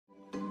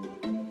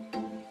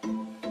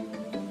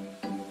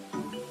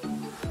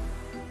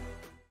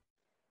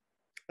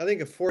I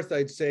think a fourth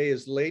I'd say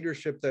is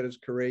leadership that is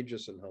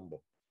courageous and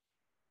humble.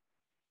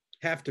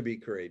 Have to be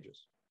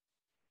courageous.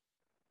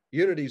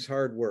 Unity is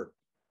hard work.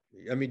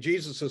 I mean,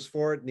 Jesus is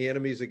for it and the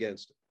enemy's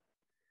against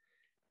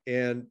it.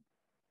 And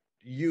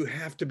you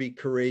have to be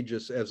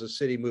courageous as a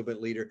city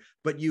movement leader,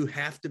 but you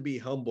have to be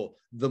humble.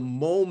 The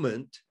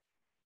moment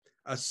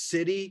a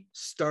city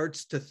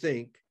starts to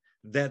think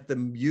that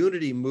the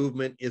unity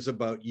movement is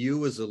about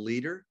you as a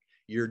leader,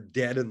 you're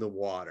dead in the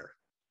water.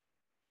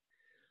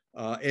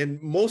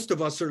 And most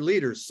of us are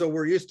leaders, so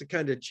we're used to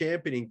kind of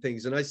championing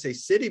things. And I say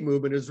city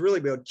movement is really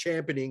about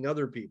championing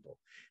other people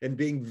and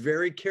being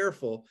very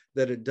careful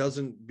that it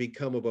doesn't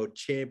become about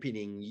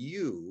championing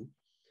you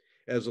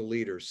as a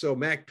leader. So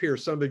Mac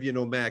Pierce, some of you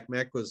know Mac.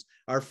 Mac was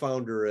our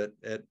founder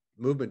at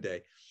Movement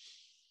Day.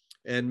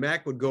 And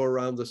Mac would go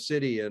around the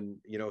city and,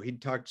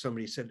 he'd talk to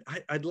somebody. He said,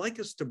 I'd like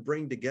us to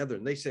bring together.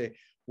 And they say,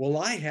 well,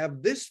 I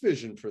have this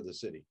vision for the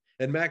city.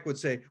 And Mac would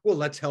say, well,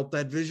 let's help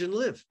that vision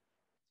live.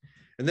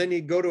 And then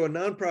he'd go to a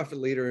nonprofit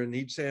leader and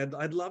he'd say,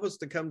 I'd love us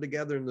to come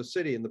together in the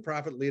city. And the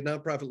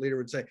nonprofit leader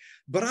would say,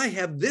 but I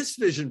have this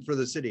vision for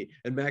the city.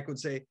 And Mac would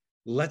say,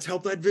 let's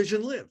help that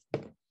vision live.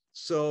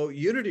 So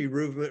unity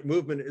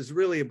movement is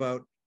really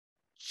about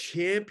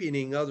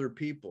championing other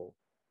people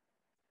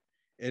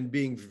and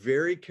being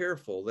very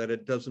careful that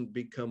it doesn't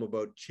become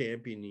about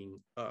championing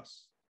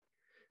us.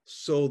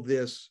 So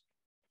this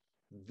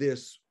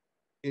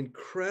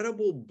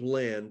incredible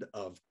blend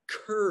of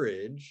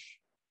courage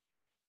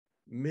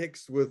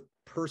mixed with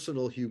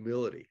personal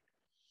humility.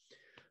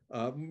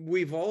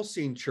 We've all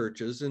seen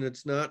churches, and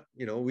it's not,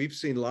 we've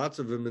seen lots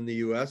of them in the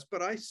US,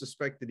 but I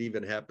suspect it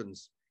even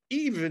happens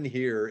even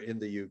here in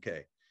the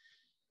UK,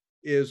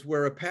 is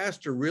where a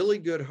pastor really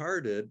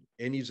good-hearted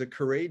and he's a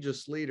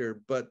courageous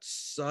leader, but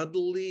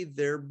suddenly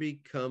there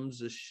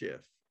becomes a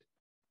shift.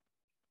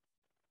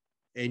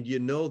 And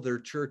their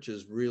church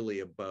is really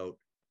about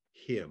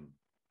him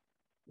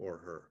or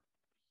her.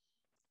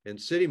 And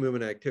city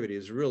movement activity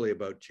is really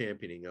about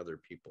championing other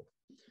people.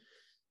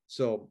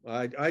 So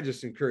I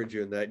just encourage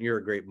you in that, and you're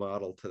a great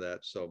model to that.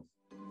 So